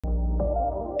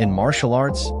In martial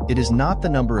arts, it is not the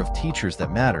number of teachers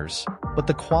that matters, but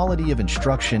the quality of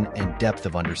instruction and depth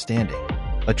of understanding.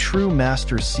 A true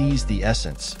master sees the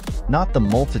essence, not the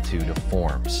multitude of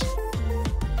forms.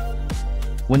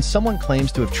 When someone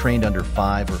claims to have trained under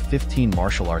 5 or 15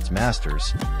 martial arts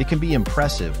masters, it can be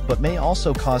impressive but may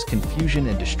also cause confusion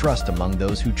and distrust among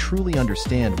those who truly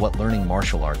understand what learning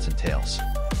martial arts entails.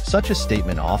 Such a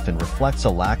statement often reflects a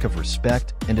lack of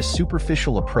respect and a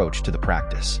superficial approach to the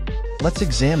practice. Let's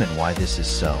examine why this is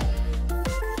so.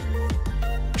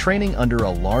 Training under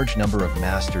a large number of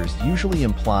masters usually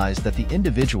implies that the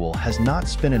individual has not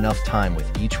spent enough time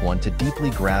with each one to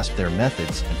deeply grasp their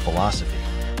methods and philosophy.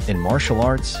 In martial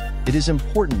arts, it is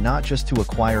important not just to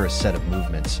acquire a set of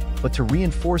movements, but to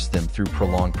reinforce them through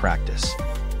prolonged practice.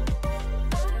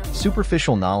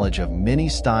 Superficial knowledge of many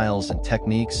styles and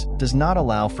techniques does not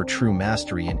allow for true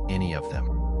mastery in any of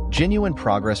them. Genuine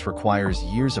progress requires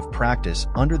years of practice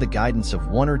under the guidance of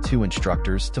 1 or 2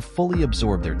 instructors to fully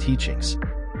absorb their teachings.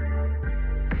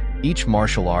 Each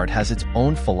martial art has its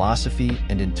own philosophy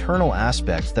and internal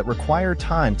aspects that require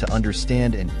time to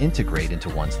understand and integrate into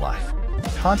one's life.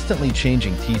 Constantly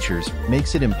changing teachers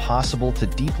makes it impossible to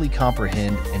deeply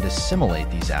comprehend and assimilate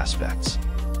these aspects.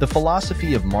 The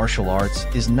philosophy of martial arts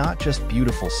is not just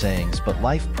beautiful sayings but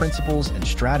life principles and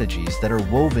strategies that are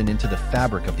woven into the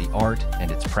fabric of the art and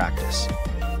its practice.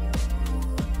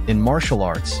 In martial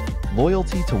arts,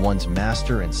 loyalty to one's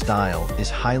master and style is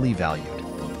highly valued.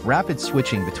 Rapid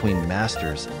switching between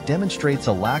masters demonstrates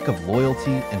a lack of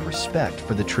loyalty and respect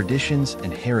for the traditions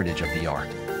and heritage of the art.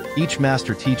 Each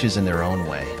master teaches in their own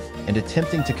way, and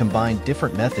attempting to combine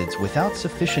different methods without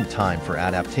sufficient time for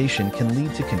adaptation can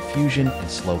lead to confusion and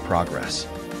slow progress.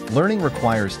 Learning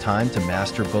requires time to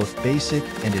master both basic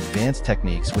and advanced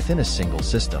techniques within a single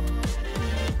system.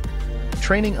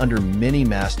 Training under many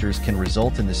masters can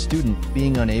result in the student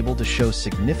being unable to show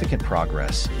significant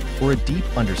progress or a deep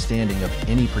understanding of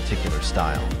any particular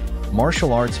style.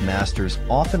 Martial arts masters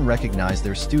often recognize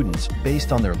their students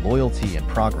based on their loyalty and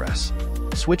progress.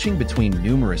 Switching between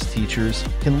numerous teachers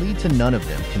can lead to none of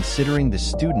them considering the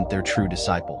student their true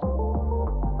disciple.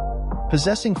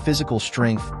 Possessing physical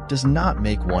strength does not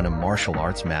make one a martial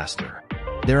arts master.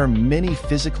 There are many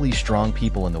physically strong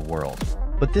people in the world,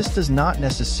 but this does not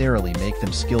necessarily make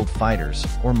them skilled fighters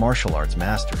or martial arts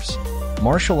masters.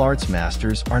 Martial arts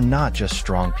masters are not just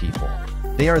strong people.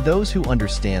 They are those who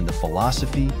understand the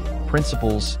philosophy,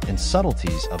 principles, and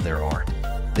subtleties of their art.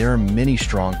 There are many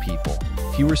strong people,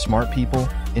 fewer smart people,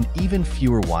 and even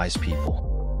fewer wise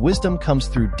people. Wisdom comes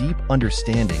through deep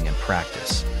understanding and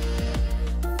practice.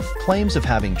 Claims of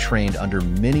having trained under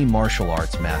many martial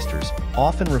arts masters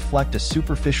often reflect a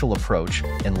superficial approach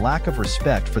and lack of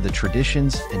respect for the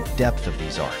traditions and depth of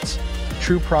these arts.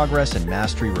 True progress and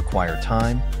mastery require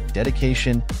time,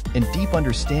 dedication, and deep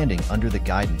understanding under the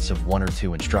guidance of 1 or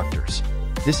 2 instructors.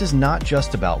 This is not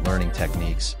just about learning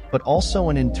techniques, but also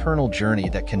an internal journey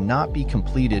that cannot be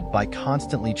completed by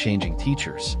constantly changing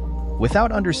teachers.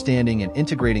 Without understanding and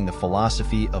integrating the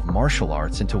philosophy of martial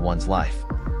arts into one's life,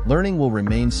 learning will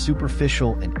remain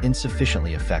superficial and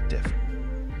insufficiently effective.